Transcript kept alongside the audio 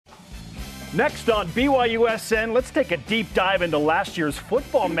Next on BYUSN, let's take a deep dive into last year's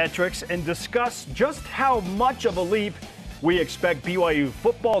football metrics and discuss just how much of a leap we expect BYU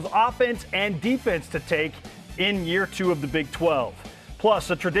football's offense and defense to take in year 2 of the Big 12. Plus,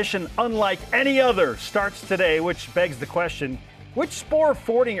 a tradition unlike any other starts today, which begs the question, which four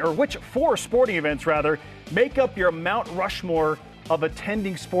sporting events make up your Mount Rushmore of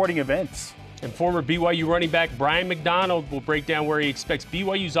attending sporting events? And former BYU running back Brian McDonald will break down where he expects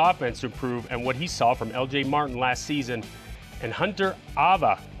BYU's offense to improve and what he saw from LJ Martin last season. And Huntyr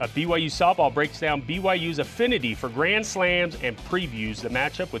Ava of BYU Softball breaks down BYU's affinity for Grand Slams and previews the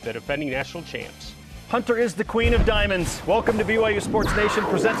matchup with the defending national champs. Huntyr is the queen of diamonds. Welcome to BYU Sports Nation,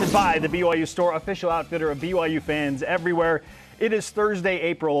 presented by the BYU Store, official outfitter of BYU fans everywhere. It is Thursday,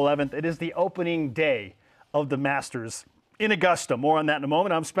 April 11th. It is the opening day of the Masters in Augusta. More on that in a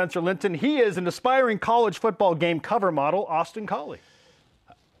moment. I'm Spencer Linton. He is an aspiring college football game cover model, Austin Colley.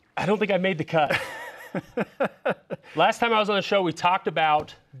 I don't think I made the cut. Last time I was on the show, we talked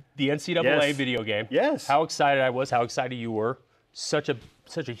about the NCAA video game. Yes. How excited I was, how excited you were. Such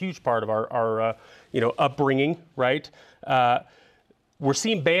a huge part of our upbringing, right? We're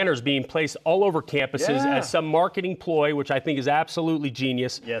seeing banners being placed all over campuses as some marketing ploy, which I think is absolutely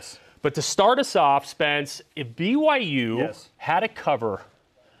genius. Yes. But to start us off, Spence, if BYU had a cover,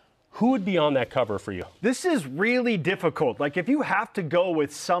 who would be on that cover for you? This is really difficult. Like, if you have to go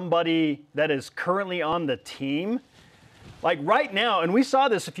with somebody that is currently on the team, like right now, and we saw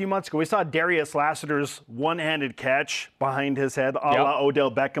this a few months ago, we saw Darius Lassiter's one-handed catch behind his head, a la Odell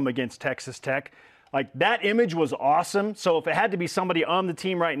Beckham against Texas Tech. Like, that image was awesome. So if it had to be somebody on the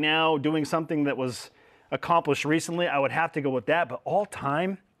team right now doing something that was accomplished recently, I would have to go with that. But all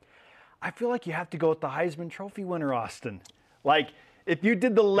time, I feel like you have to go with the Heisman Trophy winner, Austin. Like, if you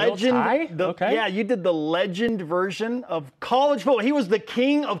did the legend, you did the legend version of college football. He was the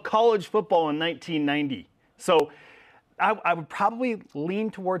king of college football in 1990. So I would probably lean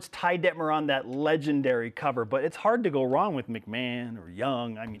towards Ty Detmer on that legendary cover, but it's hard to go wrong with McMahon or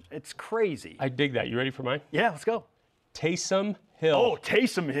Young. I mean, it's crazy. I dig that. You ready for mine? Yeah, let's go. Taysom Hill. Oh,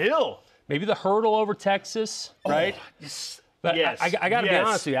 Taysom Hill. Maybe the hurdle over Texas, right? But I got to be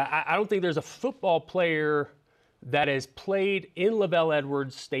honest with you. I don't think there's a football player that has played in LaVell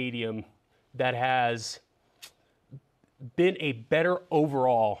Edwards Stadium that has been a better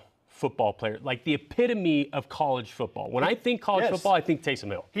overall football player, like the epitome of college football. When I think college football, I think Taysom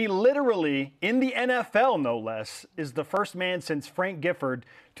Hill. He literally, in the NFL no less, is the first man since Frank Gifford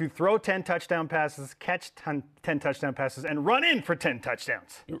to throw 10 touchdown passes, catch 10 touchdown passes, and run in for 10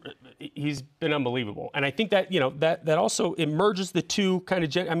 touchdowns. He's been unbelievable. And I think that, that also emerges the two kind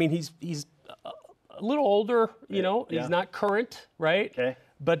of, I mean, he's a little older, he's not current, right? Okay.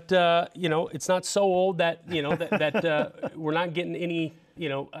 But, it's not so old that, that we're not getting any,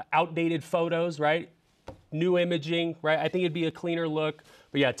 outdated photos, right? New imaging, right? I think it'd be a cleaner look.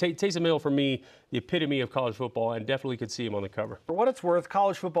 But yeah, Taysom Hill for me, the epitome of college football, and definitely could see him on the cover. For what it's worth,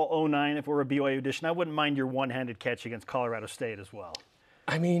 college football 09, if it were a BYU edition, I wouldn't mind your one-handed catch against Colorado State as well.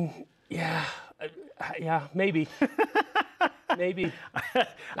 I mean, yeah, maybe. Maybe.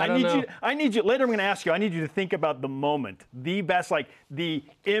 I need you, later I'm going to ask you, I need you to think about the moment, the best, like the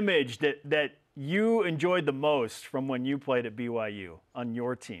image that you enjoyed the most from when you played at BYU on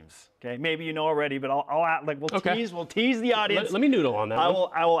your teams. Okay, maybe you know already, but we'll tease the audience. Let me noodle on that.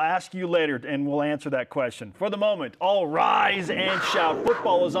 I will ask you later, and we'll answer that question. For the moment, all rise and shout.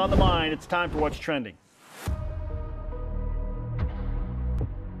 Football is on the mind. It's time for What's Trending.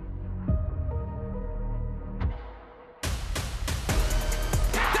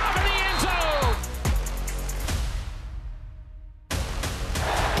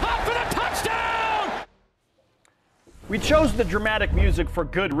 We chose the dramatic music for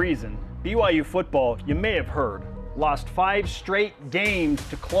good reason. BYU football, you may have heard, lost 5 straight games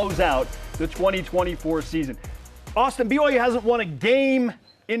to close out the 2024 season. Austin, BYU hasn't won a game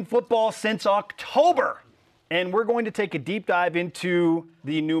in football since October. And we're going to take a deep dive into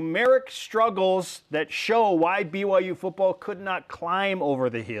the numeric struggles that show why BYU football could not climb over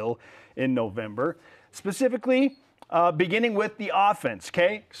the hill in November. Specifically, beginning with the offense,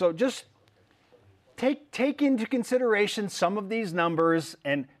 okay? So just take into consideration some of these numbers,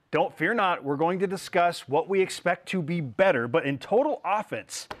 and don't fear not, we're going to discuss what we expect to be better. But in total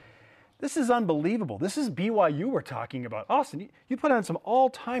offense, this is unbelievable. This is BYU we're talking about. Austin, you put on some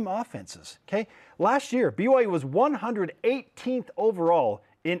all-time offenses, okay? Last year, BYU was 118th overall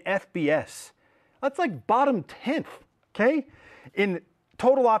in FBS. That's like bottom 10th, okay? In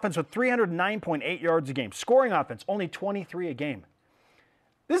total offense with 309.8 yards a game. Scoring offense, only 23 a game.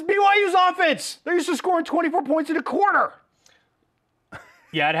 This is BYU's offense. They're used to scoring 24 points in a quarter.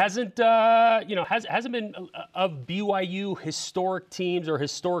 Yeah, it hasn't, hasn't been of BYU historic teams or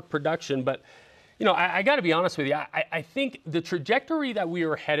historic production, but, I got to be honest with you. I think the trajectory that we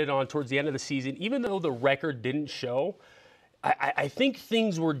were headed on towards the end of the season, even though the record didn't show, I think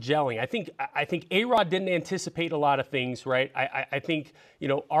things were gelling. I think A-Rod didn't anticipate a lot of things, right? I think,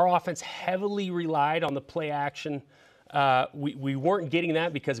 our offense heavily relied on the play action. We weren't getting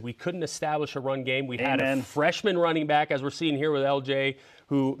that because we couldn't establish a run game. We had a freshman running back, as we're seeing here with LJ,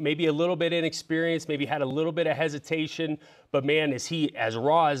 who maybe a little bit inexperienced, maybe had a little bit of hesitation, but man, is he as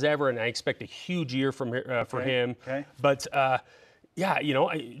raw as ever, and I expect a huge year from for him. Okay. But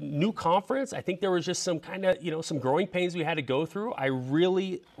new conference. I think there was just some kind of, some growing pains we had to go through. I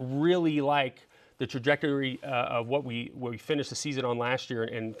really, really like the trajectory of what we finished the season on last year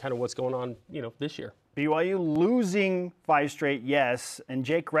and kind of what's going on, this year. BYU losing 5 straight, yes, and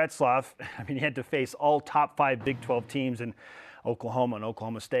Jake Retzloff, he had to face all top 5 Big 12 teams in Oklahoma and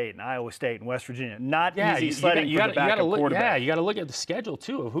Oklahoma State and Iowa State and West Virginia. Not easy sledding for the backup quarterback. Yeah, you got to look at the schedule,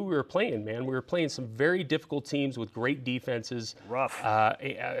 too, of who we were playing, man. We were playing some very difficult teams with great defenses. Rough.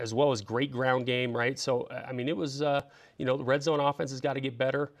 As well as great ground game, right? So, it was, the red zone offense has got to get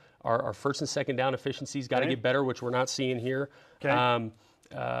better. Our first and second down efficiency's got to get better, which we're not seeing here. Okay.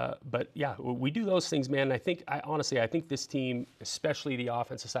 But yeah, we do those things, man. I think this team, especially the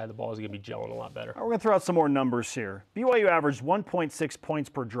offensive side of the ball, is going to be gelling a lot better. We're going to throw out some more numbers here. BYU averaged 1.6 points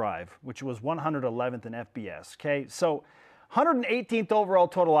per drive, which was 111th in FBS. Okay, so 118th overall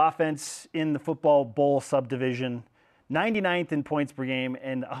total offense in the football bowl subdivision, 99th in points per game,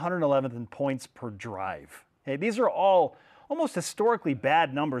 and 111th in points per drive. Okay, these are all almost historically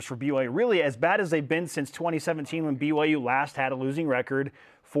bad numbers for BYU, really as bad as they've been since 2017 when BYU last had a losing record,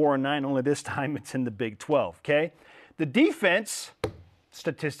 4-9, only this time it's in the Big 12, okay? The defense,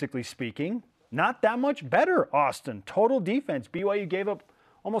 statistically speaking, not that much better, Austin. Total defense, BYU gave up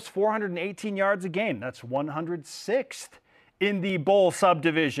almost 418 yards a game. That's 106th in the bowl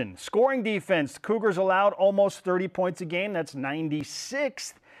subdivision. Scoring defense, Cougars allowed almost 30 points a game. That's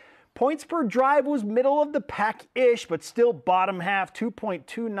 96th. Points per drive was middle of the pack-ish, but still bottom half,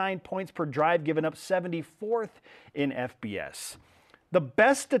 2.29 points per drive, giving up 74th in FBS. The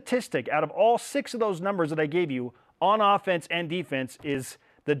best statistic out of all 6 of those numbers that I gave you on offense and defense is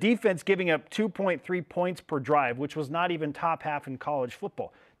the defense giving up 2.3 points per drive, which was not even top half in college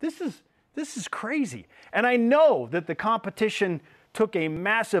football. This is crazy. And I know that the competition took a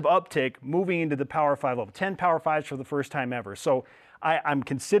massive uptick moving into the Power 5 level, 10 Power 5s for the first time ever. So I'm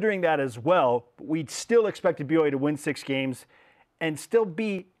considering that as well. We'd still expect BYU to win 6 games and still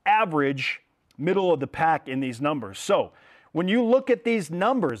be average, middle of the pack in these numbers. So when you look at these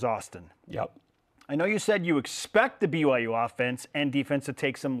numbers, Austin, yep. I know you said you expect the BYU offense and defense to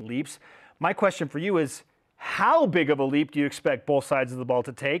take some leaps. My question for you is, how big of a leap do you expect both sides of the ball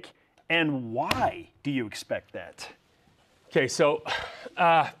to take, and why do you expect that? Okay, so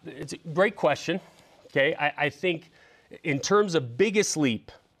it's a great question. Okay, I think in terms of biggest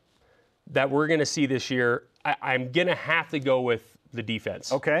leap that we're going to see this year, I'm going to have to go with the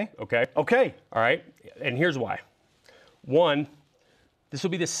defense. Okay. Okay? Okay. All right, and here's why. One, this will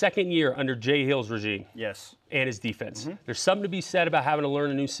be the second year under Jay Hill's regime. Yes. And his defense. Mm-hmm. There's something to be said about having to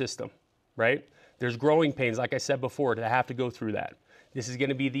learn a new system, right? There's growing pains, like I said before, to have to go through that. This is going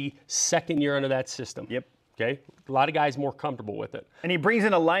to be the second year under that system. Yep. Okay? A lot of guys more comfortable with it. And he brings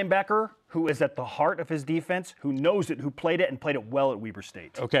in a linebacker who is at the heart of his defense, who knows it, who played it, and played it well at Weber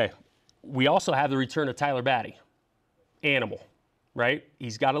State. Okay. We also have the return of Tyler Batty. Animal, right?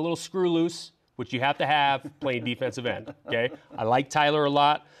 He's got a little screw loose, which you have to have playing defensive end, okay? I like Tyler a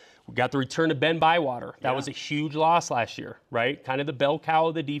lot. We got the return of Ben Bywater. That was a huge loss last year, right? Kind of the bell cow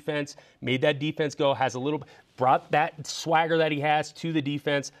of the defense, made that defense go, brought that swagger that he has to the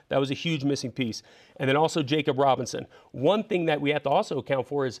defense. That was a huge missing piece. And then also Jacob Robinson. One thing that we have to also account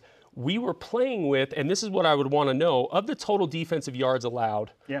for is we were playing with, and this is what I would want to know, of the total defensive yards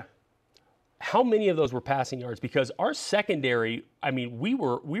allowed, how many of those were passing yards? Because our secondary, we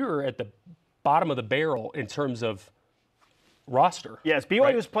were at the bottom of the barrel in terms of roster. Yes,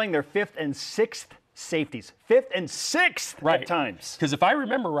 BYU was playing their 5th and 6th safeties. 5th and 6th at times. Because if I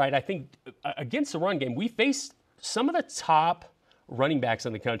remember right, I think against the run game, we faced some of the top running backs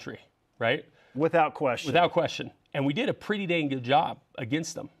in the country, right? Without question. Without question. And we did a pretty dang good job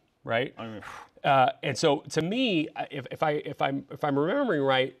against them, right? And so to me, if I'm remembering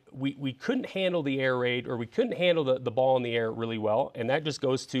right, we couldn't handle the air raid, or we couldn't handle the ball in the air really well, and that just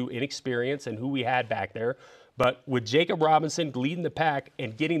goes to inexperience and who we had back there. But with Jacob Robinson leading the pack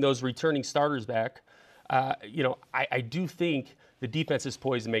and getting those returning starters back, I do think the defense is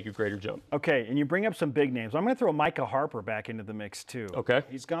poised to make a greater jump. Okay, and you bring up some big names. I'm going to throw Micah Harper back into the mix too. Okay.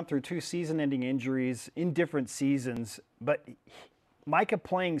 He's gone through 2 season-ending injuries in different seasons, but Micah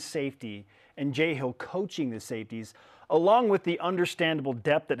playing safety and Jay Hill coaching the safeties, along with the understandable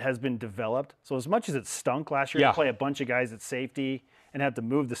depth that has been developed. So as much as it stunk last year to play a bunch of guys at safety and have to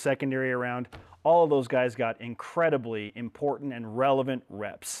move the secondary around, all of those guys got incredibly important and relevant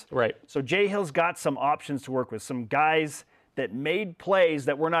reps. Right. So Jay Hill's got some options to work with, some guys that made plays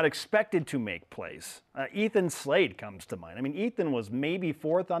that were not expected to make plays. Ethan Slade comes to mind. I mean, Ethan was maybe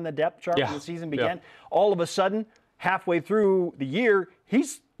 4th on the depth chart when the season began. All of a sudden, halfway through the year,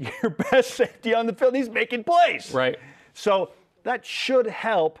 he's your best safety on the field. He's making plays. Right. So that should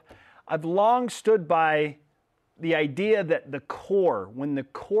help. I've long stood by the idea that the core, when the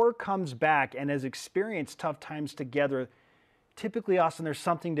core comes back and has experienced tough times together, typically, Austin, there's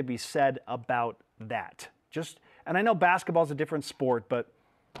something to be said about that. And I know basketball's a different sport, but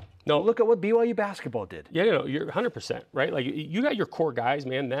look at what BYU basketball did. Yeah, you're 100%, right? Like, you got your core guys,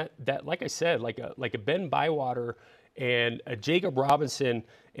 man, that like I said, like a Ben Bywater and a Jacob Robinson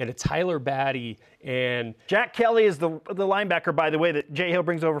and a Tyler Batty and Jack Kelly is the linebacker, by the way, that Jay Hill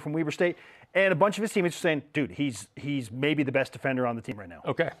brings over from Weber State. And a bunch of his teammates are saying, dude, he's maybe the best defender on the team right now.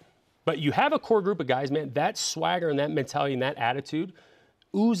 Okay. But you have a core group of guys, man, that swagger and that mentality and that attitude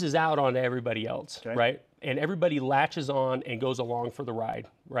oozes out onto everybody else, right? And everybody latches on and goes along for the ride,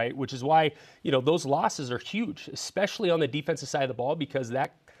 right? Which is why, those losses are huge, especially on the defensive side of the ball, because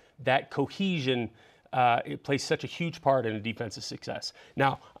that cohesion it plays such a huge part in a defensive success.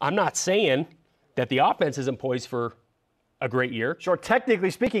 Now, I'm not saying that the offense isn't poised for a great year. Sure, technically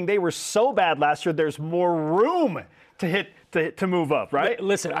speaking, they were so bad last year, there's more room to move up, right?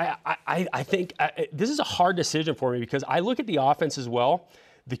 Listen, I think this is a hard decision for me because I look at the offense as well.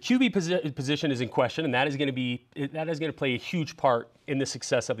 The QB position is in question, and that is going to play a huge part in the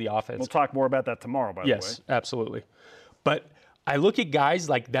success of the offense. We'll talk more about that tomorrow, by the way. Yes, absolutely. But I look at guys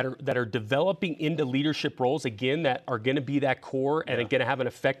like that are developing into leadership roles again that are going to be that core and are going to have an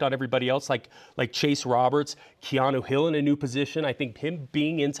effect on everybody else, like Chase Roberts, Keanu Hill in a new position. I think him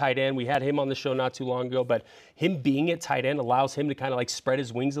being in tight end, we had him on the show not too long ago, but him being at tight end allows him to kind of like spread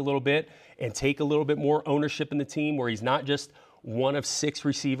his wings a little bit and take a little bit more ownership in the team where he's not just one of 6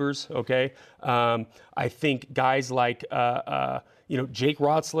 receivers. Okay, I think guys like Jake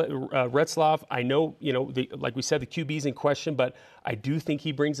Retzlaff. I know like we said, the QB's in question, but I do think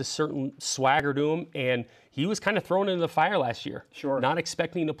he brings a certain swagger to him, and he was kind of thrown into the fire last year. Sure, not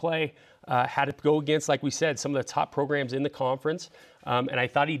expecting to play. Had to go against, like we said, some of the top programs in the conference, and I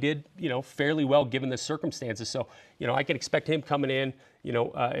thought he did fairly well given the circumstances. So I can expect him coming in.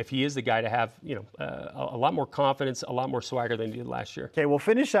 If he is the guy to have, a lot more confidence, a lot more swagger than he did last year. Okay, we'll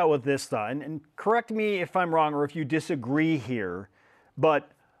finish out with this thought, and correct me if I'm wrong or if you disagree here,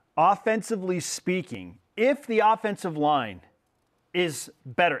 but offensively speaking, if the offensive line is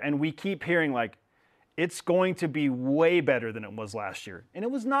better, and we keep hearing like, it's going to be way better than it was last year. And it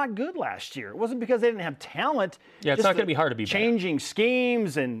was not good last year. It wasn't because they didn't have talent. Yeah, it's not going to be hard to be changing better.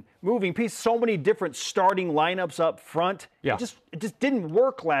 Schemes and moving pieces, so many different starting lineups up front. Yeah. It just didn't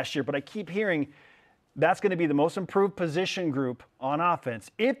work last year, but I keep hearing that's going to be the most improved position group on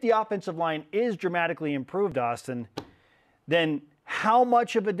offense. If the offensive line is dramatically improved, Austin, then how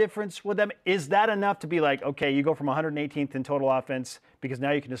much of a difference would them? Is that enough to be like, okay, you go from 118th in total offense because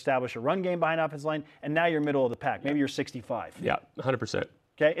now you can establish a run game behind offensive line, and now you're middle of the pack. Maybe you're 65. Yeah, 100%.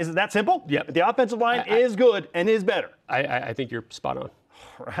 Okay, is it that simple? Yeah. The offensive line is good and is better. I think you're spot on.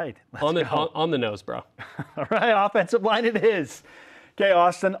 Right. On the nose, bro. All right, offensive line it is. Okay,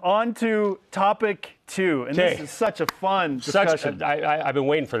 Austin, on to topic 2. And this is such a fun discussion. I've been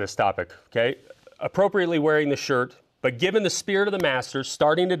waiting for this topic, okay? Appropriately wearing the shirt, but given the spirit of the Masters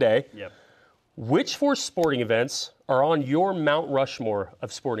starting today, which 4 sporting events are on your Mount Rushmore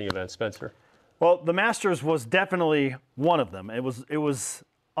of sporting events, Spencer? Well, the Masters was definitely one of them. It was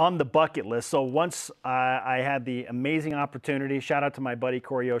on the bucket list. So once I had the amazing opportunity, shout out to my buddy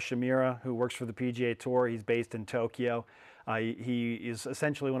Corey Yoshimura, who works for the PGA Tour. He's based in Tokyo. He is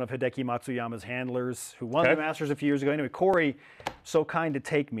essentially one of Hideki Matsuyama's handlers who won the Masters a few years ago. Anyway, Corey, so kind to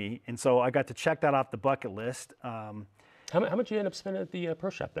take me, and so I got to check that off the bucket list. How much did you end up spending at the pro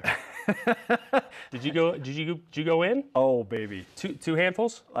shop there? Did you go in? Oh, baby. Two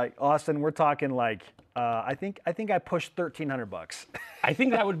handfuls? Like, Austin, we're talking like I think I pushed $1,300. I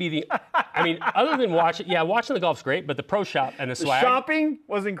think that would be other than watching the golf's great, but the pro shop and the swag. The shopping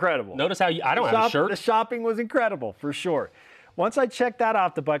was incredible. Notice how I don't have a shirt. The shopping was incredible, for sure. Once I checked that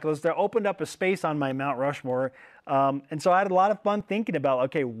off the bucket list, that opened up a space on my Mount Rushmore. And so I had a lot of fun thinking about,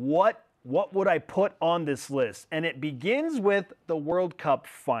 okay, what what would I put on this list? And it begins with the World Cup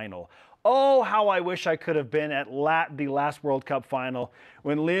final. Oh, how I wish I could have been at the last World Cup final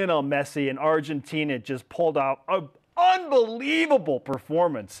when Lionel Messi and Argentina just pulled out an unbelievable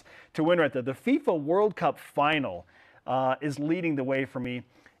performance to win right there. The FIFA World Cup final is leading the way for me.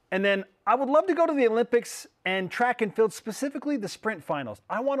 And then I would love to go to the Olympics and track and field, specifically the sprint finals.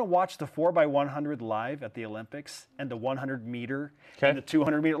 I want to watch the 4x100 live at the Olympics and the 100 meter and the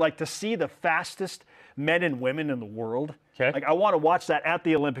 200 meter, like to see the fastest men and women in the world. Like I want to watch that at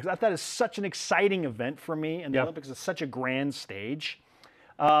the Olympics. That is such an exciting event for me, and the Olympics is such a grand stage.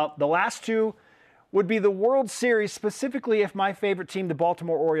 The last two would be the World Series, specifically if my favorite team, the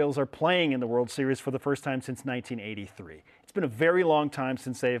Baltimore Orioles, are playing in the World Series for the first time since 1983. It's been a very long time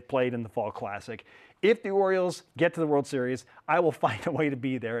since they have played in the Fall Classic. If the Orioles get to the World Series, I will find a way to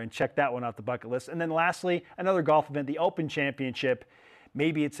be there and check that one off the bucket list. And then lastly, another golf event, the Open Championship.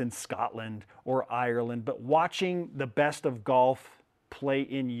 Maybe it's in Scotland or Ireland, but watching the best of golf play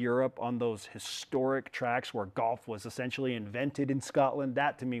in Europe on those historic tracks where golf was essentially invented in Scotland,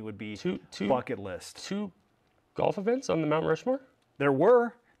 that to me would be bucket list. 2 golf events on the Mount Rushmore? There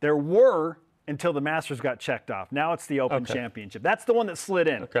were until the Masters got checked off. Now it's the Open Championship. That's the one that slid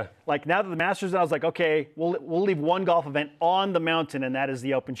in. Like now that the Masters, I was like, okay, we'll leave one golf event on the mountain, and that is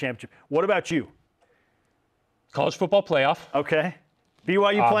the Open Championship. What about you? College football playoff. Okay.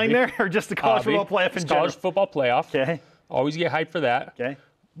 BYU playing there, or just the college football playoff in general? College football playoff. Okay. Always get hyped for that. Okay.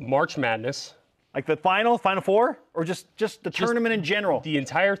 March Madness. Like the Final Four, or just the tournament in general? The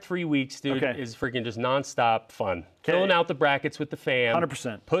entire 3 weeks, dude, is freaking just nonstop fun. Filling out the brackets with the fam.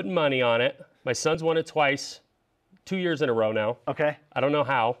 100%. Putting money on it. My son's won it twice, 2 years in a row now. Okay. I don't know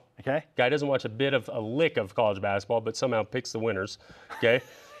how. Okay. Guy doesn't watch a lick of college basketball, but somehow picks the winners. Okay.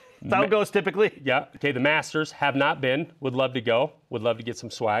 That's how it goes typically. Yeah. Okay. The Masters have not been. Would love to go. Would love to get some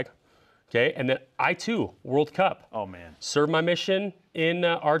swag. Okay. And then I too, World Cup. Oh man. Served my mission in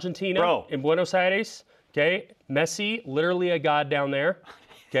Argentina, in Buenos Aires. Okay. Messi, literally a god down there.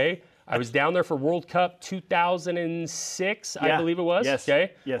 Okay. I was down there for World Cup 2006, I believe it was. Yes.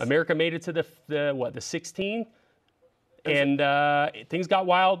 Okay. Yes. America made it to the 16th. And things got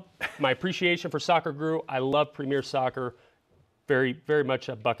wild. My appreciation for soccer grew. I love Premier Soccer. Very, very much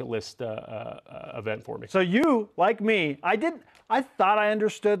a bucket list event for me. So you, like me, I thought I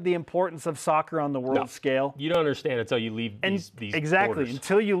understood the importance of soccer on the world scale. You don't understand until you leave these exactly, borders.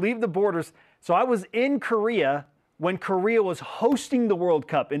 Until you leave the borders. So I was in Korea when Korea was hosting the World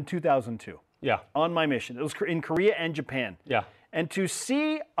Cup in 2002. Yeah. On my mission. It was in Korea and Japan. Yeah. And to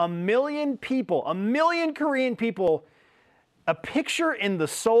see 1 million people, 1 million Korean people, a picture in the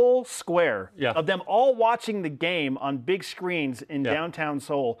Seoul Square of them all watching the game on big screens in downtown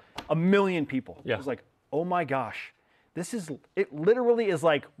Seoul, 1 million people. Yeah. It was like, oh my gosh, it literally is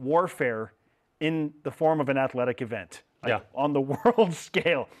like warfare in the form of an athletic event on the world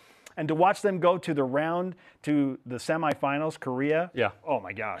scale. And to watch them go to the semifinals, Korea, oh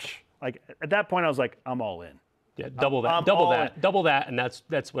my gosh. Like at that point I was like, I'm all in. Yeah, double that, and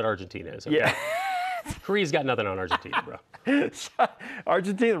that's what Argentina is. Okay? Yeah. Korea's got nothing on Argentina, bro.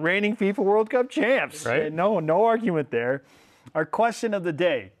 Argentina, reigning FIFA World Cup champs. Right? No argument there. Our question of the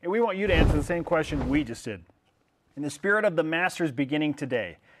day, and we want you to answer the same question we just did. In the spirit of the Masters beginning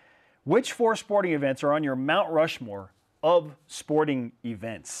today, which 4 sporting events are on your Mount Rushmore of sporting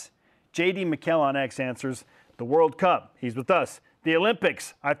events? JD McKell on X answers the World Cup. He's with us. The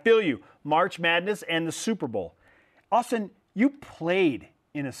Olympics. I feel you. March Madness and the Super Bowl. Austin, you played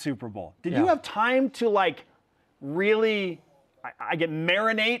in a Super Bowl. Did you have time to really,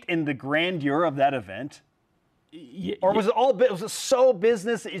 marinate in the grandeur of that event? Or was it so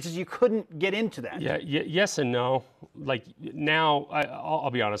business it's just you couldn't get into that? Yes and no. Like now,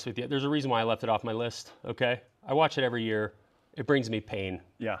 I'll be honest with you. There's a reason why I left it off my list. Okay, I watch it every year. It brings me pain.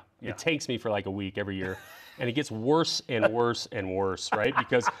 Yeah. It takes me for like a week every year, and it gets worse and worse and worse, right?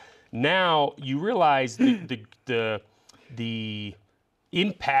 Because now you realize the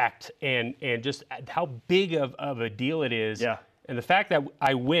impact and just how big of a deal it is. Yeah. And the fact that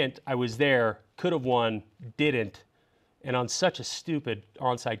I was there, could have won, didn't, and on such a stupid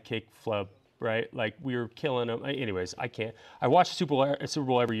onside kick flub, right? Like we were killing them. Anyways, I can't. I watch Super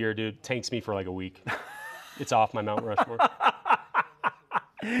Bowl every year, dude. It tanks me for like a week. It's off my Mount Rushmore.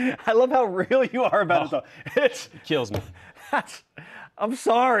 I love how real you are about it, though. It kills me. I'm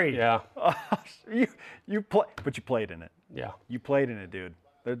sorry. Yeah. You played in it. Yeah. You played in it, dude.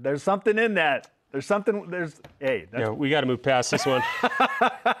 There's something in that. We got to move past this one.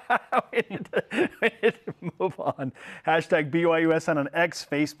 we need to move on. # BYUSN on X,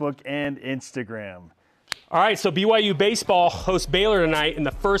 Facebook, and Instagram. All right, so BYU baseball hosts Baylor tonight in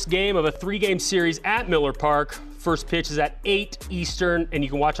the first game of a 3-game series at Miller Park. First pitch is at 8 Eastern, and you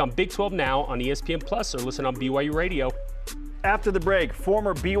can watch on Big 12 Now on ESPN Plus or listen on BYU Radio. After the break,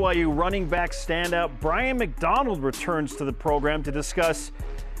 former BYU running back standout Brian McDonald returns to the program to discuss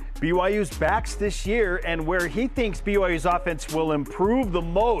BYU's backs this year and where he thinks BYU's offense will improve the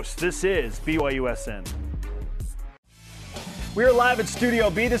most. This is BYUSN. We are live at Studio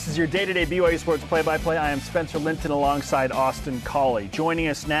B. This is your day-to-day BYU Sports play-by-play. I am Spencer Linton alongside Austin Colley. Joining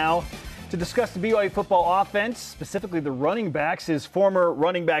us now to discuss the BYU football offense, specifically the running backs, is former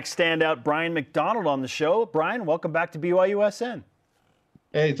running back standout Brian McDonald on the show. Brian, welcome back to BYUSN.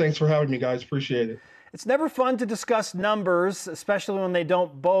 Hey, thanks for having me, guys. Appreciate it. It's never fun to discuss numbers, especially when they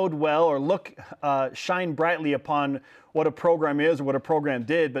don't bode well or shine brightly upon what a program is or what a program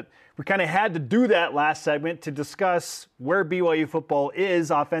did. But we kind of had to do that last segment to discuss where BYU football is,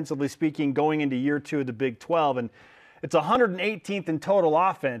 offensively speaking, going into year 2 of the Big 12. And it's 118th in total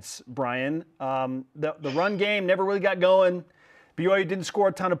offense, Brian. The run game never really got going. BYU didn't score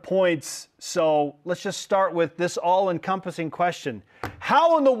a ton of points. So let's just start with this all-encompassing question.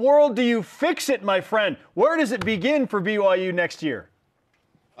 How in the world do you fix it, my friend? Where does it begin for BYU next year?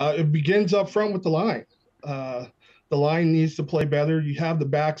 It begins up front with the line. The line needs to play better. You have the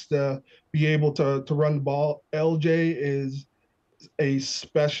backs to be able to run the ball. LJ is a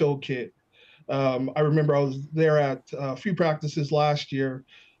special kid. I remember I was there at a few practices last year,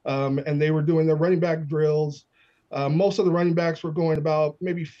 and they were doing their running back drills. Most of the running backs were going about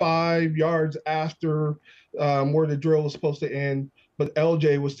maybe 5 yards after where the drill was supposed to end, but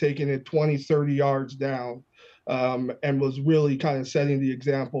LJ was taking it 20, 30 yards down and was really kind of setting the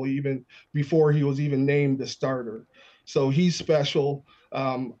example even before he was even named the starter. So he's special.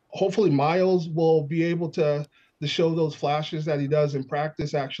 Hopefully Miles will be able to show those flashes that he does in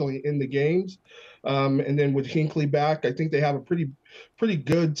practice actually in the games. And then with Hinckley back, I think they have a pretty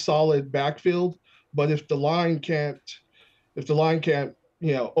good, solid backfield. But if the line can't,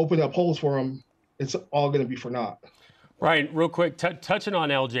 open up holes for him, it's all going to be for naught. Right, real quick, touching on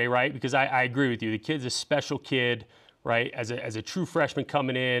LJ, right? Because I agree with you. The kid's a special kid, right? As a true freshman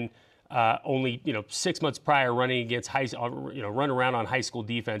coming in, only 6 months prior running against run around on high school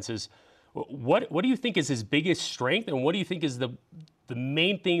defenses. What do you think is his biggest strength, and what do you think is the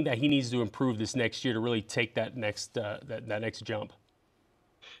main thing that he needs to improve this next year to really take that next jump?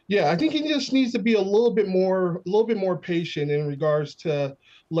 Yeah, I think he just needs to be a little bit more patient in regards to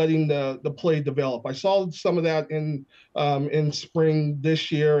letting the play develop. I saw some of that in spring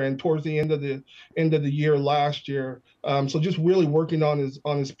this year and towards the end of the year last year. So just really working on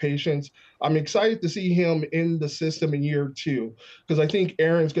his patience. I'm excited to see him in the system in year 2 because I think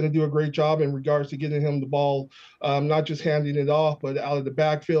Aaron's going to do a great job in regards to getting him the ball, not just handing it off, but out of the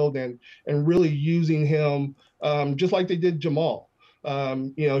backfield and really using him just like they did Jamal.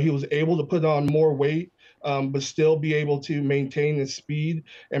 He was able to put on more weight, but still be able to maintain his speed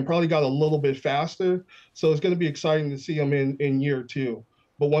and probably got a little bit faster. So it's going to be exciting to see him in year 2.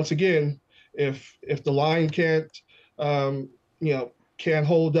 But once again, if the line can't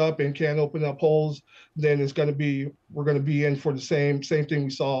hold up and can't open up holes, then we're going to be in for the same thing we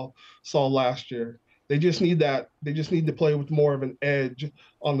saw last year. They just need that. They just need to play with more of an edge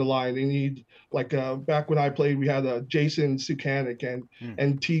on the line. They need, back when I played, we had a Jason Sukanik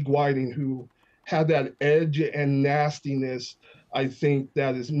and Teague Whiting who had that edge and nastiness. I think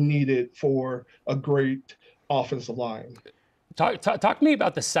that is needed for a great offensive line. Talk to me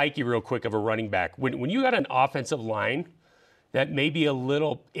about the psyche real quick of a running back. When you got an offensive line that may be a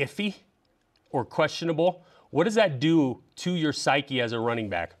little iffy or questionable, what does that do to your psyche as a running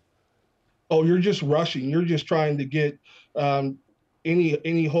back? Oh, you're just rushing. You're just trying to get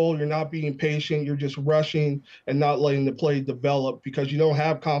any hole. You're not being patient. You're just rushing and not letting the play develop because you don't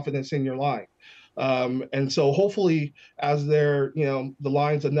have confidence in your line. And so hopefully as the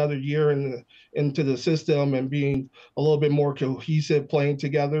line's another year into the system and being a little bit more cohesive playing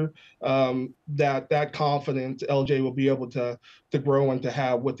together, that confidence LJ will be able to grow and to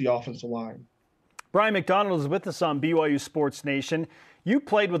have with the offensive line. Brian McDonald is with us on BYU Sports Nation. You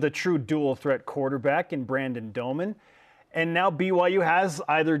played with a true dual-threat quarterback in Brandon Doman, and now BYU has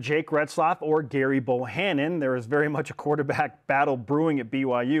either Jake Retzlaff or Gary Bohannon. There is very much a quarterback battle brewing at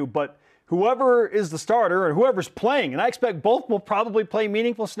BYU, but whoever is the starter and whoever's playing, and I expect both will probably play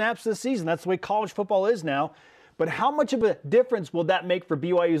meaningful snaps this season. That's the way college football is now. But how much of a difference will that make for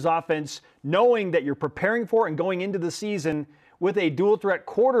BYU's offense, knowing that you're preparing for and going into the season with a dual-threat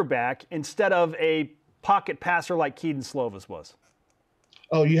quarterback instead of a pocket passer like Keaton Slovis was?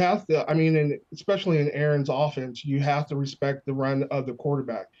 Oh, you have to. I mean, especially in Aaron's offense, you have to respect the run of the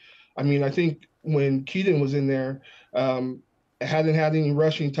quarterback. I mean, I think when Keaton was in there, hadn't had any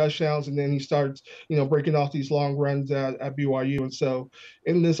rushing touchdowns, and then he starts, breaking off these long runs at BYU. And so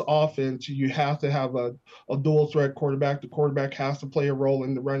in this offense, you have to have a dual threat quarterback. The quarterback has to play a role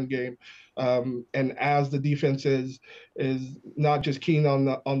in the run game. And as the defense is not just keen on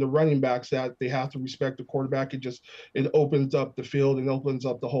the running backs, that they have to respect the quarterback. It opens up the field and opens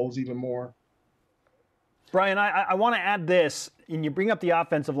up the holes even more. Brian, I want to add this, and you bring up the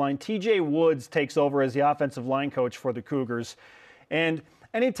offensive line. TJ Woods takes over as the offensive line coach for the Cougars. And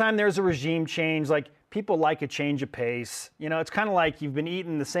anytime there's a regime change, like, people like a change of pace. It's kind of like you've been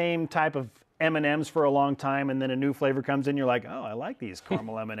eating the same type of M&Ms for a long time, and then a new flavor comes in. You're like, oh, I like these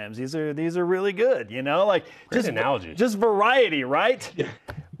caramel M&Ms. These are really good. Like, great analogy. Just variety, right? Yeah.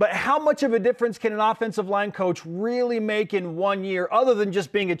 But how much of a difference can an offensive line coach really make in 1 year, other than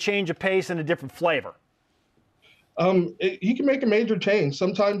just being a change of pace and a different flavor? He can make a major change.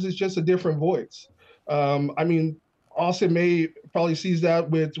 Sometimes it's just a different voice. I mean, Austin May probably sees that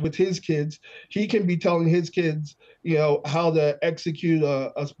with his kids. He can be telling his kids, how to execute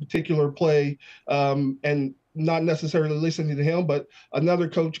a particular play, and not necessarily listening to him, but another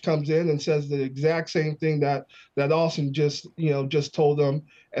coach comes in and says the exact same thing that Austin just told them.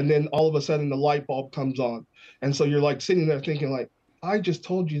 And then all of a sudden the light bulb comes on. And so you're like sitting there thinking, like, I just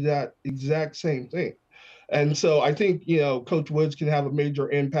told you that exact same thing. And so I think, Coach Woods can have a major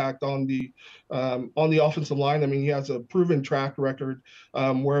impact on the offensive line. I mean, he has a proven track record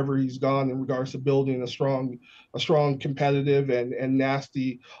wherever he's gone in regards to building a strong, competitive and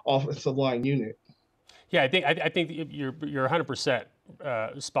nasty offensive line unit. Yeah, I think you're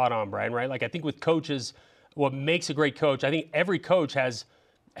 100% spot on, Brian. Right? Like, I think with coaches, what makes a great coach, I think every coach has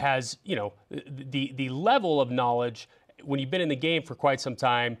the level of knowledge when you've been in the game for quite some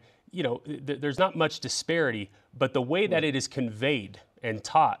time. There's not much disparity, but the way that it is conveyed and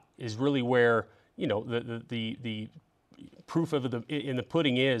taught is really where, the proof of in the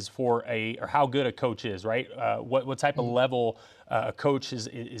pudding is or how good a coach is, right? What type of level a coach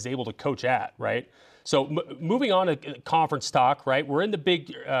is able to coach at, right? So moving on to conference talk, right? We're in the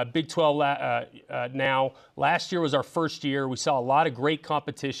Big 12 now. Last year was our first year. We saw a lot of great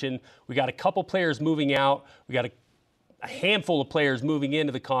competition. We got a couple players moving out. We got a handful of players moving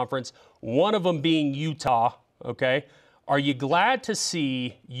into the conference, one of them being Utah, okay? Are you glad to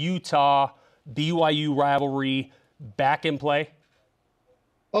see Utah-BYU rivalry back in play?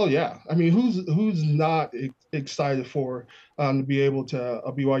 Oh, yeah. I mean, who's not excited for to be able to,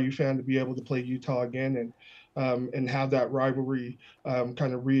 a BYU fan, to be able to play Utah again and have that rivalry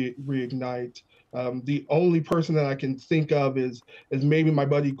kind of reignite. The only person that I can think of is maybe my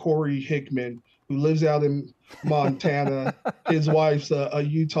buddy Corey Hickman, who lives out in Montana. His wife's a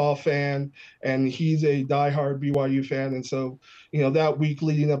Utah fan, and he's a diehard BYU fan. And so, that week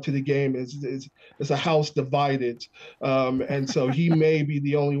leading up to the game is a house divided. And so he may be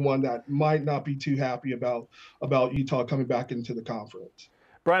the only one that might not be too happy about Utah coming back into the conference.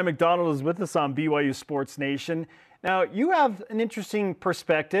 Brian McDonald is with us on BYU Sports Nation. Now, you have an interesting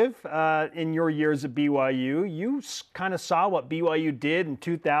perspective in your years at BYU. You kind of saw what BYU did in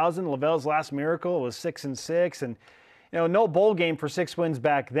 2000. Lavelle's last miracle was 6-6, and no bowl game for 6 wins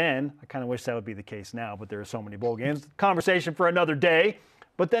back then. I kind of wish that would be the case now, but there are so many bowl games. Conversation for another day.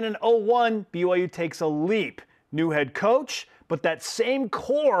 But then in 2001, BYU takes a leap. New head coach, but that same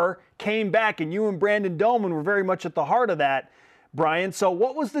core came back, and you and Brandon Doman were very much at the heart of that, Brian. So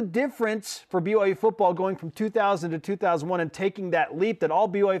what was the difference for BYU football going from 2000 to 2001 and taking that leap that all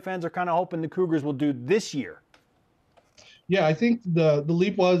BYU fans are kind of hoping the Cougars will do this year? Yeah, I think the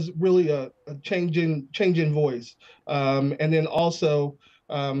leap was really a change in voice, and then also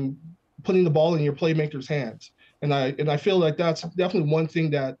putting the ball in your playmakers' hands. And I feel like that's definitely one thing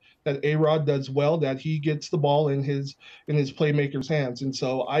that A-Rod does well, that he gets the ball in his playmakers' hands. And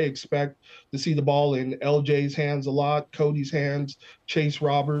so I expect to see the ball in LJ's hands a lot, Cody's hands, Chase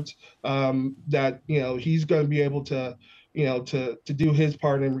Roberts, that, he's going to be able to, to do his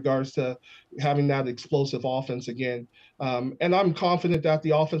part in regards to having that explosive offense again. And I'm confident that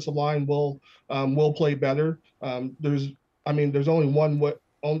the offensive line will play better. There's only one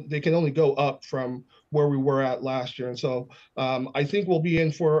they can only go up from where we were at last year. And so I think we'll be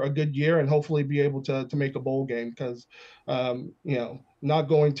in for a good year and hopefully be able to make a bowl game, because, not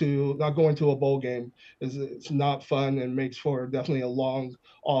going to a bowl game it's not fun and makes for definitely a long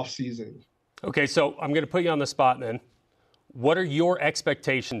off season. Okay, so I'm going to put you on the spot then. What are your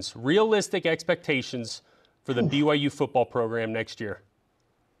expectations, realistic expectations, for the BYU football program next year?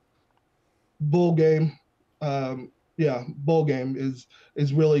 Bowl game. bowl game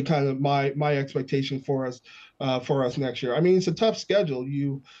is really kind of my expectation for us next year. I mean, it's a tough schedule.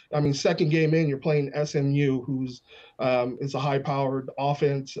 Second game in, you're playing SMU, who's is a high-powered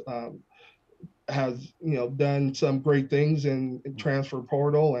offense, has done some great things in transfer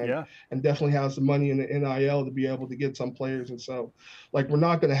portal and definitely has the money in the NIL to be able to get some players. And so, we're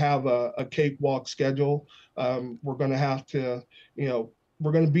not going to have a cakewalk schedule. We're going to have to,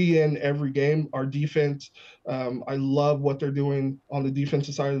 we're going to be in every game. Our defense, I love what they're doing on the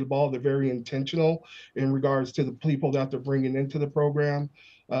defensive side of the ball. They're very intentional in regards to the people that they're bringing into the program,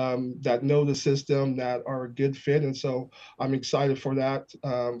 that know the system, that are a good fit. And so I'm excited for that,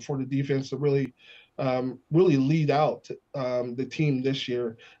 for the defense to really lead out the team this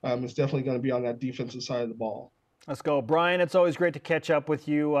year. It's definitely going to be on that defensive side of the ball. Let's go. Brian, it's always great to catch up with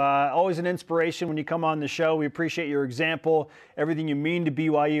you. Always an inspiration when you come on the show. We appreciate your example, everything you mean to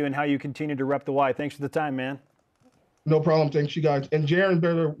BYU, and how you continue to rep the Y. Thanks for the time, man. No problem. Thanks, you guys. And Jaron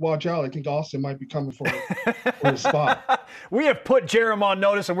better watch out. I think Austin might be coming for a spot. We have put Jaron on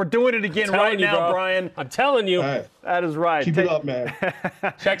notice, and we're doing it again right now, bro. Brian. I'm telling you. Right. That is right. Keep it up, man.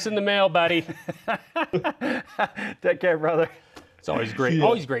 Checks in the mail, buddy. Take care, brother. It's always great.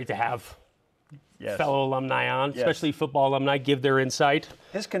 Always great to have fellow alumni on, especially football alumni, give their insight.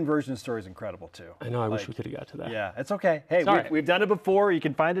 His conversion story is incredible, too. I know. I wish we could have got to that. Yeah, it's okay. Hey, we've done it before. You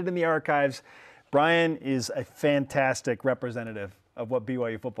can find it in the archives. Brian is a fantastic representative of what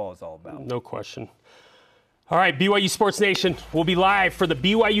BYU football is all about. No question. All right, BYU Sports Nation, we'll be live for the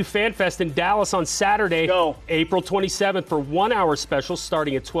BYU Fan Fest in Dallas on Saturday, April 27th for 1 hour special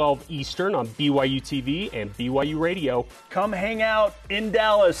starting at 12 Eastern on BYUtv and BYU Radio. Come hang out in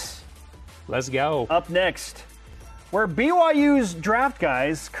Dallas. Let's go. Up next, where BYU's draft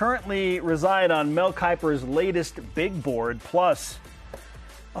guys currently reside on Mel Kiper's latest big board, plus,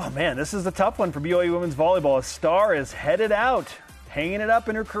 oh man, this is a tough one for BYU women's volleyball. A star is headed out, hanging it up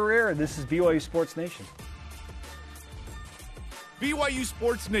in her career. This is BYU Sports Nation. BYU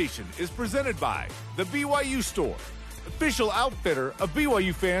Sports Nation is presented by the BYU Store, official outfitter of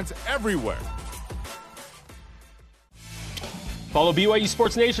BYU fans everywhere. Follow BYU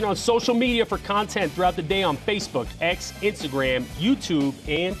Sports Nation on social media for content throughout the day on Facebook, X, Instagram, YouTube,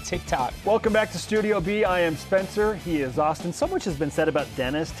 and TikTok. Welcome back to Studio B. I am Spencer. He is Austin. So much has been said about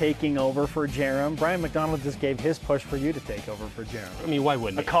Dennis taking over for Jerem. Brian McDonald just gave his push for you to take over for Jerem. I mean, why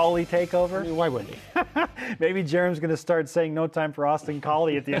wouldn't he? A Cauley takeover? I mean, why wouldn't he? Maybe Jerem's going to start saying no time for Austin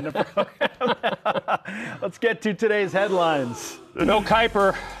Cauley at the end of the program. Let's get to today's headlines. Mel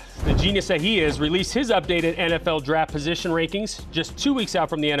Kiper, the genius that he is, released his updated NFL draft position rankings just 2 weeks out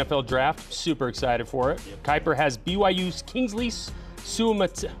from the NFL draft. Super excited for it. Kiper has BYU's Kingsley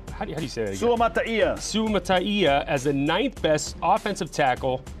Suamataia. How do you say that again? Suamataia as the 9th best offensive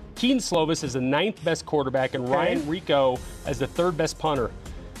tackle, Keaton Slovis as the 9th best quarterback, and Ryan Rico as the 3rd best punter.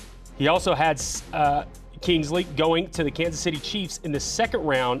 He also had Kingsley going to the Kansas City Chiefs in the 2nd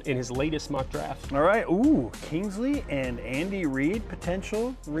round in his latest mock draft. All right. Ooh, Kingsley and Andy Reid,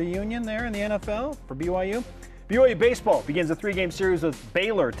 potential reunion there in the NFL for BYU. BYU baseball begins a 3-game series with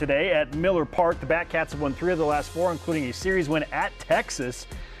Baylor today at Miller Park. The Batcats have won 3 of the last 4, including a series win at Texas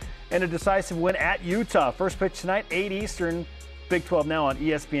and a decisive win at Utah. First pitch tonight, 8 Eastern, Big 12 now on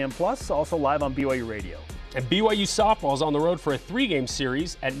ESPN+, also live on BYU Radio. And BYU Softball is on the road for a 3-game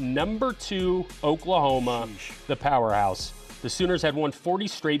series at number 2 Oklahoma, the powerhouse. The Sooners had won 40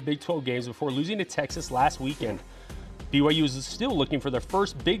 straight Big 12 games before losing to Texas last weekend. BYU is still looking for their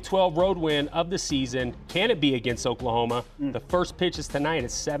first Big 12 road win of the season. Can it be against Oklahoma? The first pitch is tonight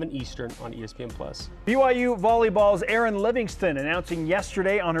at 7 Eastern on ESPN+. BYU Volleyball's Erin Livingston announcing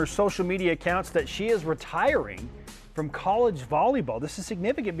yesterday on her social media accounts that she is retiring from college volleyball. This is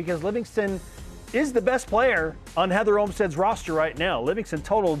significant because Livingston is the best player on Heather Olmstead's roster right now. Livingston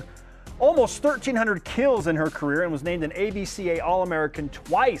totaled almost 1,300 kills in her career and was named an ABCA All-American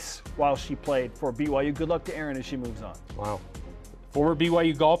twice while she played for BYU. Good luck to Erin as she moves on. Wow. Former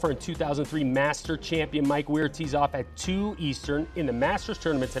BYU golfer and 2003 Master champion Mike Weir tees off at 2 Eastern in the Masters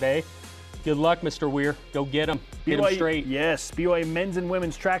tournament today. Good luck, Mr. Weir. Go get him. Get him straight. Yes, BYU men's and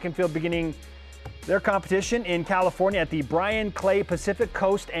women's track and field beginning their competition in California at the Brian Clay Pacific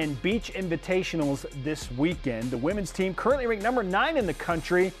Coast and Beach Invitationals this weekend. The women's team currently ranked number 9 in the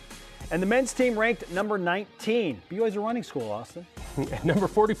country, and the men's team ranked number 19. BYU's a running school, Austin. At number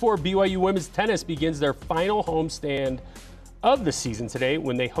 44, BYU women's tennis begins their final homestand of the season today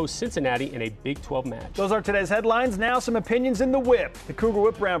when they host Cincinnati in a Big 12 match. Those are today's headlines. Now some opinions in the whip. The Cougar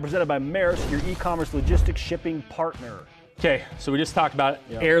Whip Round presented by Maersk, your e-commerce logistics shipping partner. Okay, so we just talked about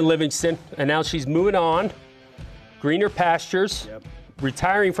Erin Livingston, and now she's moving on. Greener pastures.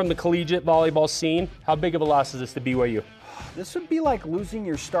 retiring from the collegiate volleyball scene. How big of a loss is this to BYU? This would be like losing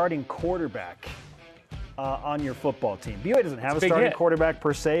your starting quarterback on your football team. BYU doesn't have a starting quarterback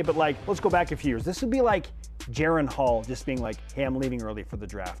per se, but like, let's go back a few years. This would be like Jaron Hall just being like, hey, I'm leaving early for the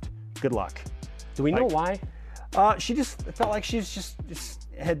draft. Good luck. Do we know why? She just felt like she's just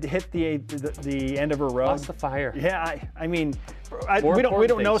had hit the end of her rope. Lost the fire. Yeah, I mean, we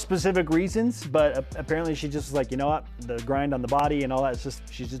don't know specific reasons, but apparently she just was like, you know what, the grind on the body and all that,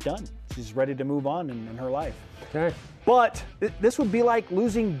 she's just done. She's ready to move on in her life. Okay. But this would be like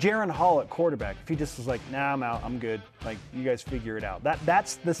losing Jaron Hall at quarterback. If he just was like, nah, I'm out, I'm good. Like, you guys figure it out.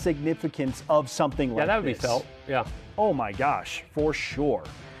 That's the significance of something like this. Yeah, that would be felt. Yeah. Oh my gosh, for sure.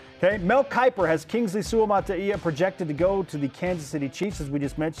 Okay, Mel Kiper has Kingsley Suamataia projected to go to the Kansas City Chiefs, as we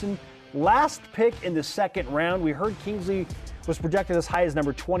just mentioned. Last pick in the second round. We heard Kingsley was projected as high as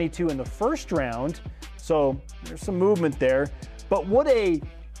number 22 in the first round, so there's some movement there. But would a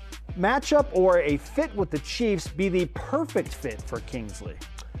matchup or a fit with the Chiefs be the perfect fit for Kingsley?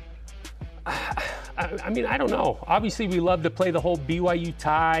 I mean, I don't know. Obviously, we love to play the whole BYU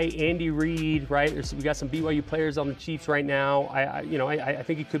tie, Andy Reid, right? We got some BYU players on the Chiefs right now. I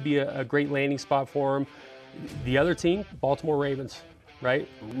think it could be a great landing spot for him. The other team, Baltimore Ravens, right?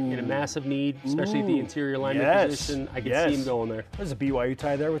 In a massive need, especially at the interior lineman position. I could see him going there. There's a BYU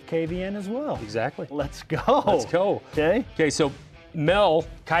tie there with KVN as well. Exactly. Let's go. Let's go. Okay, so Mel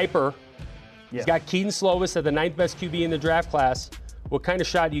Kiper, he's got Keaton Slovis at the 9th best QB in the draft class. What kind of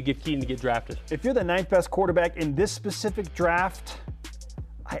shot do you give Keaton to get drafted? If you're the 9th best quarterback in this specific draft,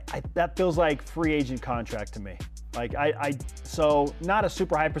 that feels like free agent contract to me. Like so not a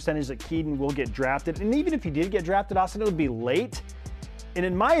super high percentage that Keaton will get drafted. And even if he did get drafted, Austin, it would be late. And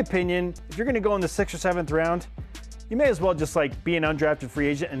in my opinion, if you're going to go in the 6th or 7th round, you may as well just like be an undrafted free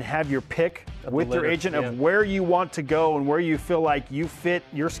agent and have your pick with your agent of where you want to go and where you feel like you fit,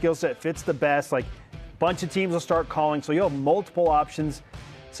 your skill set fits the best. Like, bunch of teams will start calling, so you'll have multiple options.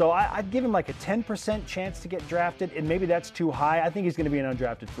 So I'd give him like a 10% chance to get drafted, and maybe that's too high. I think he's going to be an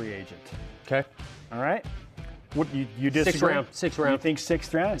undrafted free agent. Okay. All right. What you disagree? Sixth round. You think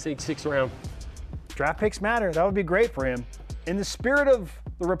 6th round? I think 6th round. Draft picks matter. That would be great for him. In the spirit of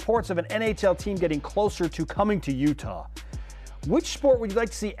the reports of an NHL team getting closer to coming to Utah, which sport would you like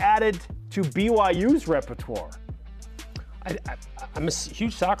to see added to BYU's repertoire? I'm a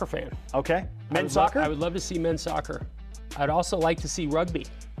huge soccer fan. Okay. Men's soccer? I would love to see men's soccer. I'd also like to see rugby,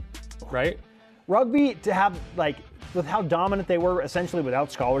 right? Rugby, to have, like, with how dominant they were essentially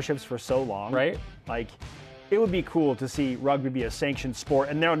without scholarships for so long. Right. Like, it would be cool to see rugby be a sanctioned sport.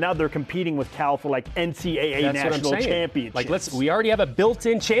 And now they're competing with Cal for, like, NCAA national championships. Like, we already have a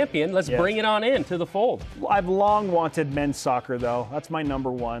built-in champion. Let's bring it on in to the fold. I've long wanted men's soccer, though. That's my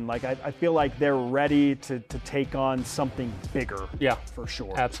number one. Like, I feel like they're ready to take on something bigger. Yeah. For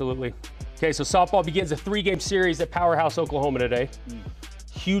sure. Absolutely. Okay, so softball begins a 3-game series at Powerhouse, Oklahoma today.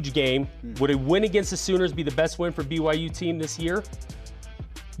 Huge game. Would a win against the Sooners be the best win for BYU team this year?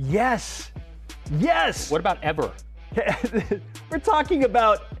 Yes. Yes. What about ever? We're talking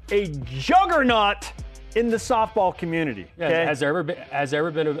about a juggernaut in the softball community. Yeah, okay? Has there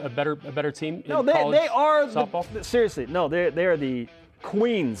ever been a better team? No, in they are softball. Seriously, no, they are the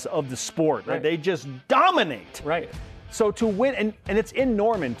queens of the sport. Right. They just dominate. Right. So to win, and it's in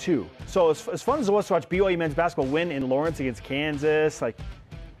Norman too. So as fun as it was to watch BYU men's basketball win in Lawrence against Kansas, like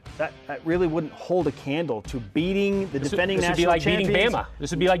that really wouldn't hold a candle to beating the defending national champions. This would be like beating Bama.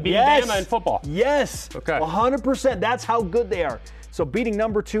 This would be like beating Bama in football. Yes. Okay. 100%. That's how good they are. So beating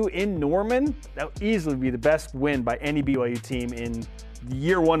number 2 in Norman, that would easily be the best win by any BYU team in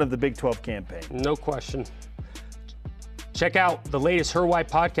year 1 of the Big 12 campaign. No question. Check out the latest Her Why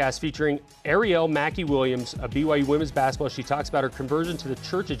podcast featuring Ariel Mackey-Williams of BYU women's basketball. She talks about her conversion to the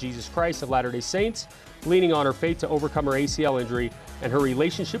Church of Jesus Christ of Latter-day Saints, leaning on her faith to overcome her ACL injury, and her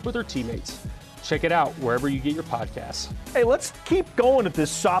relationship with her teammates. Check it out wherever you get your podcasts. Hey, let's keep going with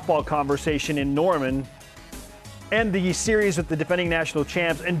this softball conversation in Norman and the series with the defending national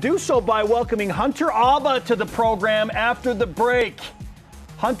champs, and do so by welcoming Huntyr Ava to the program after the break.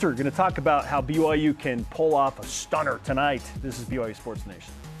 Huntyr, going to talk about how BYU can pull off a stunner tonight. This is BYU Sports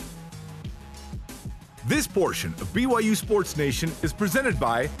Nation. This portion of BYU Sports Nation is presented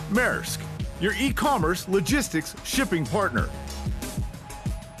by Maersk, your e-commerce logistics shipping partner.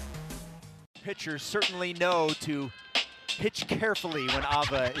 Pitchers certainly know to pitch carefully when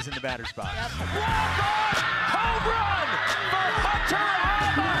Ava is in the batter's box. Walk-on home run for Huntyr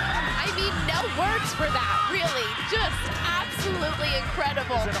Ava! I mean, no words for that, really. Just absolutely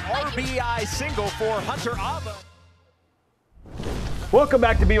incredible. It's an RBI single for Huntyr Ava. Welcome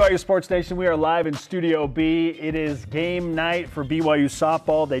back to BYU Sports Nation. We are live in Studio B. It is game night for BYU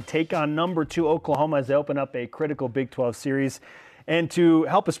Softball. They take on number 2 Oklahoma as they open up a critical Big 12 series. And to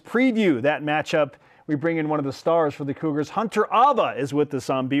help us preview that matchup, we bring in one of the stars for the Cougars. Huntyr Ava is with us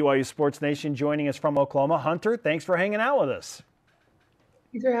on BYU Sports Nation, joining us from Oklahoma. Hunter, thanks for hanging out with us.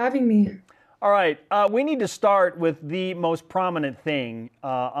 Thanks for having me. All right, we need to start with the most prominent thing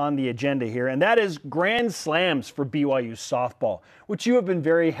on the agenda here, and that is Grand Slams for BYU Softball, which you have been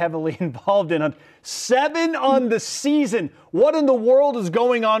very heavily involved in. 7 on the season. What in the world is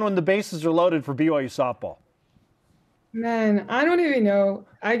going on when the bases are loaded for BYU Softball? Man, I don't even know.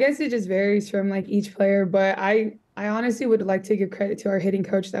 I guess it just varies from like each player, but I honestly would like to give credit to our hitting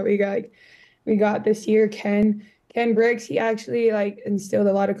coach that we got this year, Ken Briggs. He actually like instilled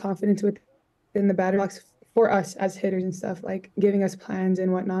a lot of confidence in the batter box for us as hitters and stuff, like giving us plans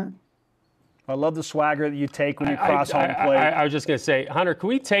and whatnot. I love the swagger that you take when you cross home plate. I was just going to say, Hunter, can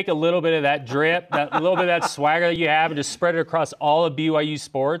we take a little bit of that drip, that little bit of that swagger that you have, and just spread it across all of BYU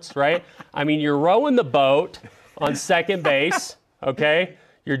sports, right? I mean, you're rowing the boat on second base, okay?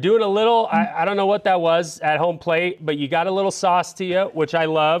 You're doing a little, I don't know what that was at home plate, but you got a little sauce to you, which I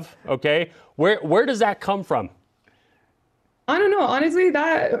love, okay? Where does that come from? I don't know. Honestly,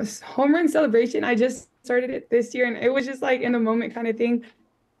 that home run celebration, I just started it this year, and it was just like in the moment kind of thing.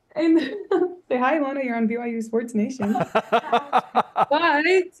 And say hi, Lona, you're on BYU Sports Nation. But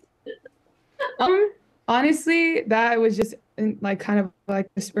honestly, that was just like kind of like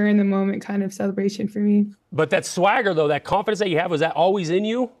a spur in the moment kind of celebration for me. But that swagger, though, that confidence that you have, was that always in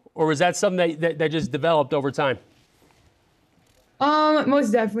you, or was that something that just developed over time?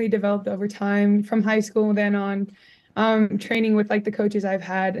 Most definitely developed over time from high school, then on. Training with like the coaches I've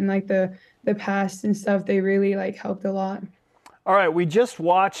had and like the past and stuff, they really like helped a lot. All right, we just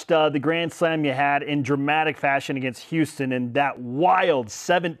watched the Grand Slam you had in dramatic fashion against Houston in that wild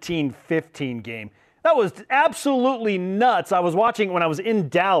 17-15 game. That was absolutely nuts. I was watching when I was in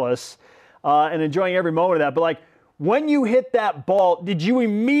Dallas and enjoying every moment of that. But like when you hit that ball, did you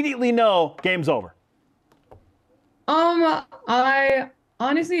immediately know game's over? I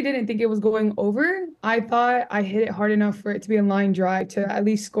honestly didn't think it was going over. I thought I hit it hard enough for it to be a line drive to at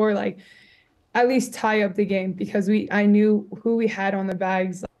least score, like at least tie up the game, because I knew who we had on the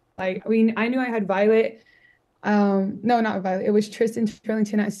bags. Like I knew I had Violet. No, not Violet. It was Tristan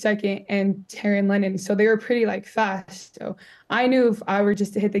Turlington at second and Taryn Lennon. So they were pretty like fast. So I knew if I were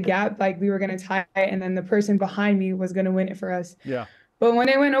just to hit the gap, like we were gonna tie it, and then the person behind me was gonna win it for us. Yeah. But when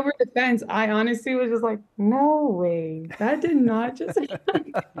it went over the fence, I honestly was just like, no way. That did not just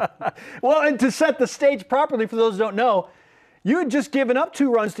happen. Well, and to set the stage properly for those who don't know, you had just given up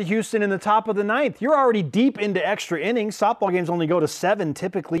 2 runs to Houston in the top of the 9th. You're already deep into extra innings. Softball games only go to 7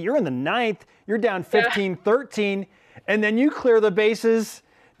 typically. You're in the 9th. You're down 15-13, and then you clear the bases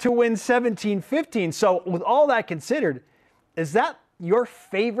to win 17-15. So with all that considered, is that your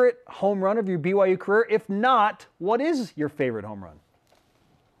favorite home run of your BYU career? If not, what is your favorite home run?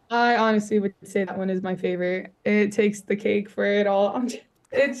 I honestly would say that one is my favorite. It takes the cake for it all.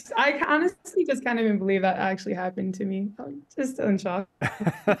 I honestly just can't even believe that actually happened to me. I'm just in shock.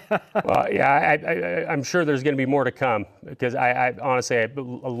 Well, yeah, I'm sure there's going to be more to come, because I honestly I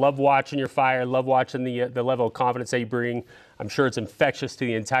love watching your fire. I love watching the level of confidence that you bring. I'm sure it's infectious to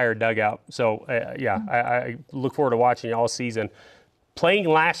the entire dugout. So, I look forward to watching you all season. Playing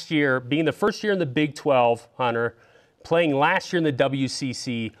last year, being the first year in the Big 12, Hunter, playing last year in the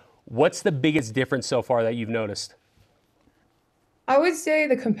WCC, what's the biggest difference so far that you've noticed? I would say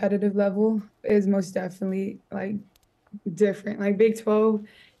the competitive level is most definitely like different. Like Big 12,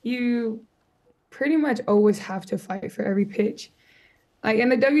 you pretty much always have to fight for every pitch. Like in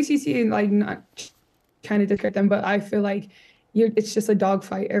the WCC, like not trying to discredit them, but I feel like it's just a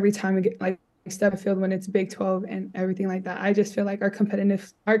dogfight every time we get like step field when it's Big 12 and everything like that. I just feel like our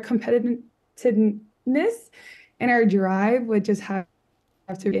competitiveness and our drive would just have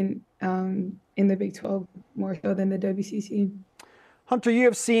to be in the Big 12 more so than the WCC. Hunter, you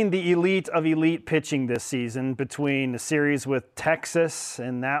have seen the elite of elite pitching this season between the series with Texas,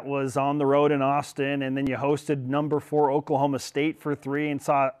 and that was on the road in Austin, and then you hosted number 4 Oklahoma State for 3 and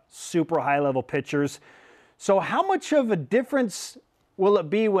saw super high-level pitchers. So how much of a difference will it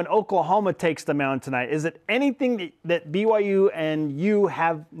be when Oklahoma takes the mound tonight? Is it anything that BYU and you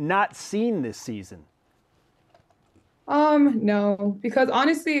have not seen this season? No, because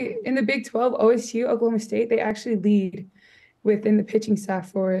honestly, in the Big 12, OSU, Oklahoma State, they actually lead within the pitching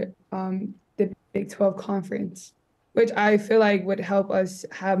staff for the Big 12 conference, which I feel like would help us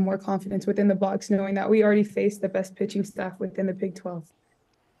have more confidence within the box, knowing that we already faced the best pitching staff within the Big 12.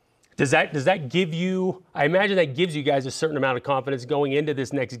 Does that give you, I imagine that gives you guys a certain amount of confidence going into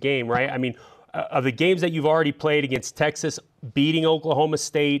this next game, right? I mean, of the games that you've already played against Texas, beating Oklahoma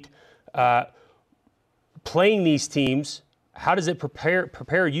State, playing these teams, how does it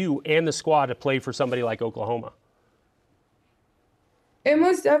prepare you and the squad to play for somebody like Oklahoma? It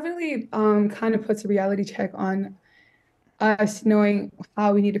most definitely kind of puts a reality check on us, knowing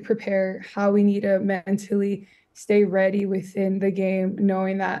how we need to prepare, how we need to mentally stay ready within the game,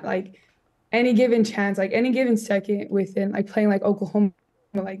 knowing that like any given chance, like any given second within like playing like Oklahoma,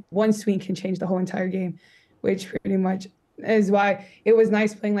 like one swing can change the whole entire game, which pretty much is why it was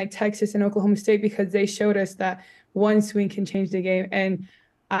nice playing like Texas and Oklahoma State, because they showed us that one swing can change the game. And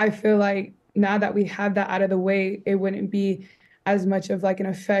I feel like now that we have that out of the way, it wouldn't be as much of like an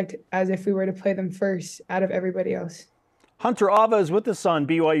effect as if we were to play them first out of everybody else. Huntyr Ava is with us on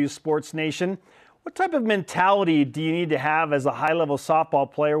BYU Sports Nation. What type of mentality do you need to have as a high-level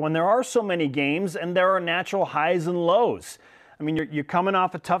softball player when there are so many games and there are natural highs and lows? I mean, you're coming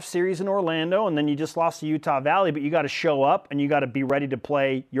off a tough series in Orlando, and then you just lost to Utah Valley, but you got to show up and you got to be ready to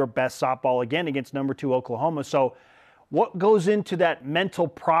play your best softball again against number 2 Oklahoma. So what goes into that mental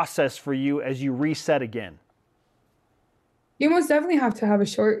process for you as you reset again? You most definitely have to have a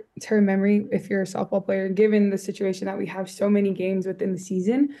short-term memory if you're a softball player, given the situation that we have so many games within the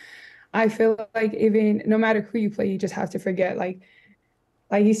season. I feel like even no matter who you play, you just have to forget, like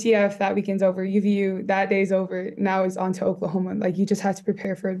UCF, that weekend's over. UVU, that day's over. Now it's on to Oklahoma. Like, you just have to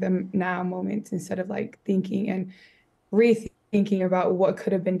prepare for them now moments instead of like thinking and rethinking about what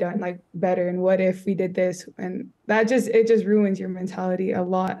could have been done like better and what if we did this. And it just ruins your mentality a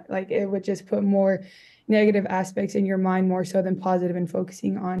lot. Like, it would just put more negative aspects in your mind more so than positive, and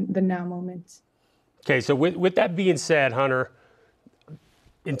focusing on the now moments. Okay, so with that being said, Hunter,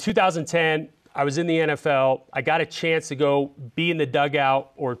 in 2010, I was in the NFL. I got a chance to go be in the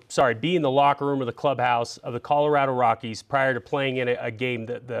be in the locker room or the clubhouse of the Colorado Rockies prior to playing in a game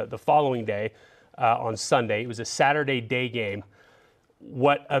the following day on Sunday. It was a Saturday day game.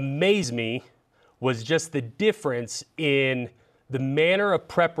 What amazed me was just the difference in the manner of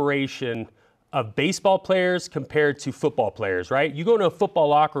preparation of baseball players compared to football players, right? You go into a football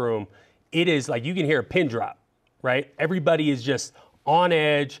locker room, it is like you can hear a pin drop, right? Everybody is just on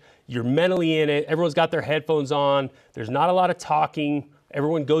edge. You're mentally in it. Everyone's got their headphones on. There's not a lot of talking.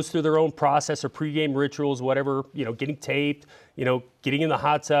 Everyone goes through their own process or pregame rituals, whatever, getting taped, getting in the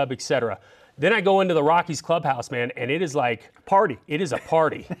hot tub, etc. Then I go into the Rockies clubhouse, man, and it is like party. It is a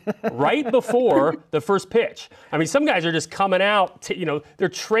party right before the first pitch. I mean, some guys are just coming out, they're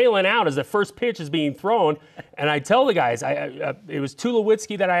trailing out as the first pitch is being thrown. And I tell the guys, it was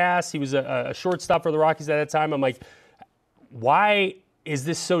Tulowitzki that I asked. He was a shortstop for the Rockies at that time. I'm like, why is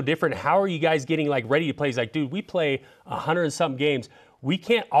this so different? How are you guys getting like ready to play? He's like, dude, we play 100 and something games. We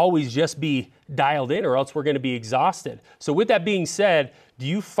can't always just be dialed in or else we're going to be exhausted. So with that being said, do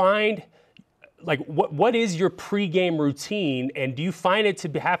you find like what is your pregame routine, and do you find it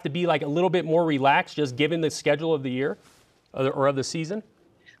to have to be like a little bit more relaxed just given the schedule of the year or of the season?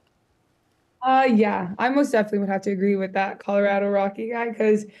 Yeah, I most definitely would have to agree with that Colorado Rocky guy,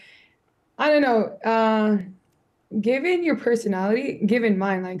 because I don't know, given your personality, given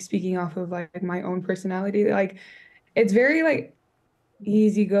mine, like speaking off of like my own personality, like it's very like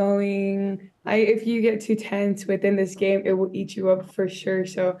easygoing. If you get too tense within this game, it will eat you up for sure.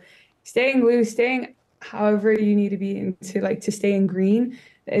 So staying loose, staying however you need to be to stay in green,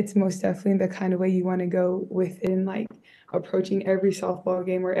 it's most definitely the kind of way you want to go within like approaching every softball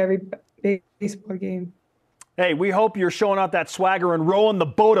game or every baseball game. Hey, we hope you're showing off that swagger and rowing the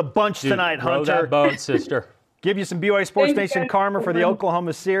boat a bunch tonight, Hunter. Row that boat, sister. Give you some BYU Sports Nation karma for the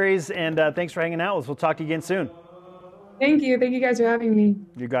Oklahoma series, and thanks for hanging out with us. We'll talk to you again soon. Thank you. Thank you guys for having me.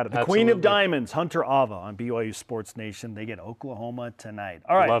 You got it. The Queen of Diamonds, Huntyr Ava on BYU Sports Nation. They get Oklahoma tonight.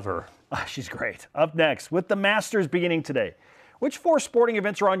 All right. Love her. She's great. Up next, with the Masters beginning today, which 4 sporting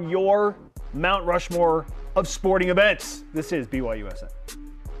events are on your Mount Rushmore of sporting events? This is BYUSN.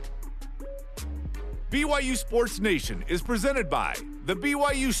 BYU Sports Nation is presented by the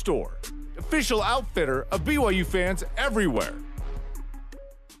BYU Store, official outfitter of BYU fans everywhere.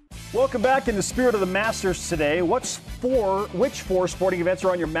 Welcome back. In the spirit of the Masters today, which 4 sporting events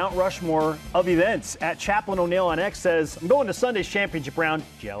are on your Mount Rushmore of events? At Chaplain O'Neill on X says, I'm going to Sunday's championship round.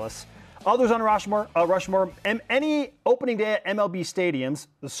 Jealous. Others on Rushmore, any opening day at MLB stadiums,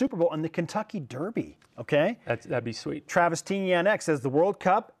 the Super Bowl, and the Kentucky Derby. Okay? That'd be sweet. Travis Teeny on X says the World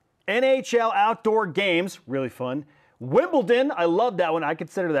Cup, NHL outdoor games, really fun. Wimbledon, I love that one. I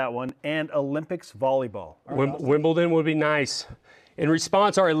consider that one. And Olympics volleyball. Wimbledon would be nice. In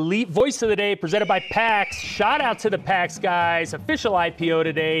response, our elite voice of the day presented by PAX. Shout out to the PAX guys. Official IPO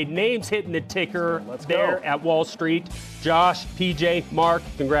today. Names hitting the ticker there at Wall Street. Josh, PJ, Mark,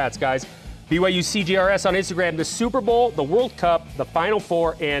 congrats, guys. BYU CGRS on Instagram. The Super Bowl, the World Cup, the Final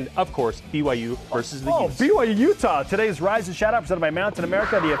Four, and, of course, BYU versus the Utes. BYU Utah. Today's Rise and Shout Out presented by Mountain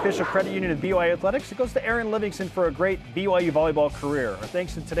America, the official credit union of BYU Athletics. It goes to Aaron Livingston for a great BYU volleyball career. Our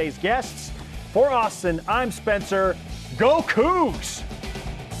thanks to today's guests. For Austin, I'm Spencer. Go Cougs!